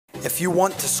If you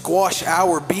want to squash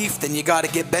our beef, then you gotta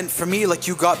get bent for me like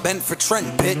you got bent for Trent,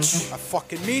 bitch. I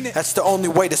fucking mean it. That's the only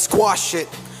way to squash it.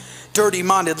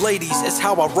 Dirty-minded ladies is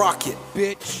how I rock it,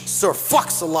 bitch. Sir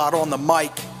fucks a lot on the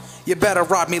mic. You better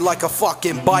ride me like a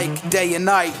fucking bike, day and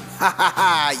night. Ha ha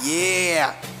ha,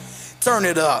 yeah. Turn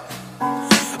it up.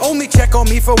 Only check on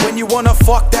me for when you wanna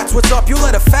fuck, that's what's up. You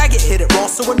let a faggot hit it raw,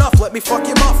 so enough, let me fuck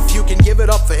him up. If you can give it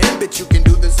up for him, bitch, you can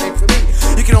do the same for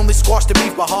me. You can only squash the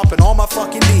beef by hopping on my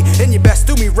fucking knee. And you best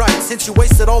do me right, since you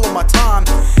wasted all of my time.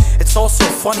 It's also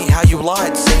funny how you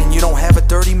lied, saying you don't have a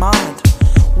dirty mind.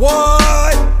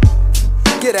 What?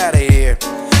 Get out of here.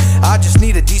 I just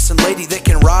need a decent lady that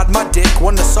can ride my dick.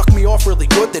 One to suck me off really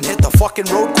good, then hit the fucking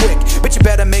road quick. But you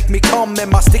better make me come, then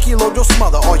my sticky load will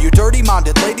smother. All you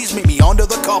dirty-minded ladies, meet me under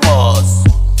the covers.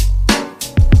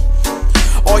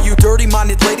 All you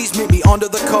dirty-minded ladies, meet me under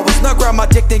the covers. Now grab my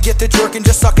dick, then get the jerk and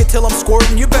just suck it till I'm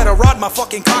squirting. You better ride my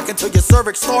fucking cock until your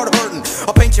cervix start hurting.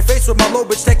 I'll paint your face with my low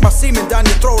bitch, take my semen down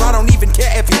your throat. I don't even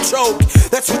care if you choke.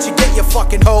 That's what you get, you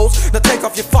fucking hoes. Now take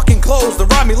off your fucking clothes, then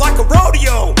ride me like a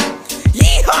rodeo.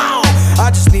 Yeehaw!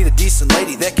 I just need a decent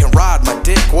lady that can ride my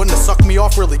dick. One to suck me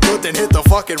off really good, then hit the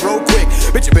fucking road quick.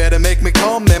 Bitch, you better make me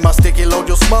come, then my sticky load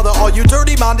you'll smother. All you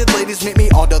dirty-minded ladies, meet me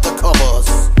under the covers.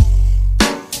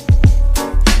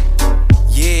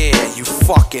 Yeah, you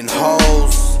fucking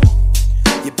hoes.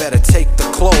 You better take the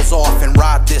clothes off and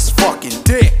ride this fucking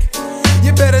dick.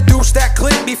 You better douche that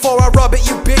clit before I rub it,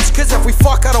 you bitch. Cause if we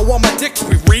fuck, I don't want my dick to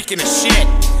be reeking of shit.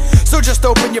 So just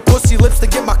open your pussy lips to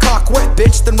get my cock wet,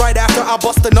 bitch. Then right after I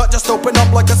bust a nut, just open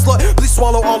up like a slut. Please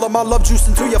swallow all of my love juice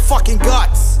into your fucking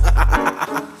guts.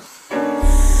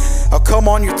 I'll come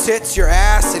on your tits, your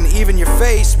ass, and even your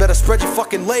face. Better spread your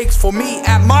fucking legs for me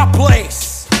at my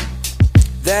place.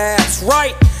 That's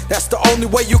right, that's the only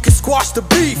way you can squash the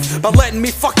beef, by letting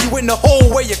me fuck you in the hole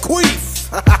where you queef.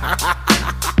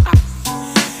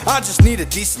 I just need a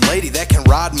decent lady that can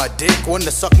ride my dick. One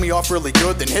to suck me off really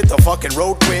good, then hit the fucking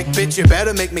road quick. Bitch, you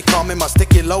better make me come in my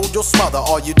sticky load, you'll smother.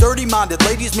 All you dirty-minded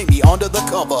ladies, meet me under the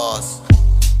covers.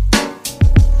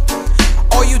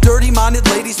 All you dirty-minded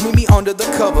ladies, meet me under the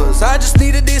covers. I just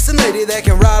need a decent lady that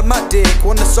can ride my dick.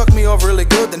 One to suck me off really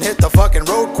good, then hit the fucking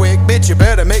road quick. Bitch, you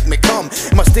better make me come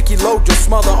in my sticky load, you'll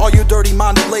smother. All you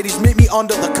dirty-minded ladies, meet me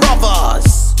under the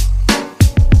covers.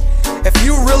 If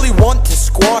you really want to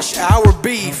squash our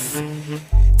beef,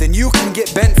 then you can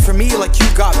get bent for me like you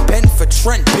got bent for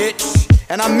Trent, bitch.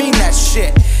 And I mean that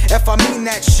shit. If I mean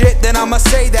that shit, then I'ma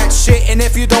say that shit. And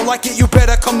if you don't like it, you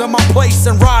better come to my place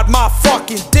and ride my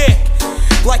fucking dick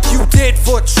like you did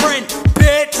for Trent,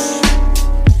 bitch.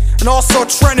 And also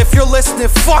Trent, if you're listening,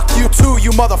 fuck you too, you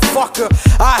motherfucker.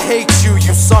 I hate you,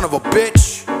 you son of a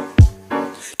bitch.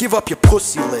 Give up your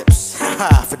pussy lips,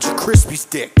 haha, for your Crispy's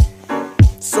dick.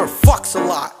 Sir fucks a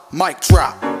lot. Mic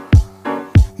drop.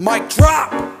 Mic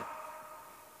drop.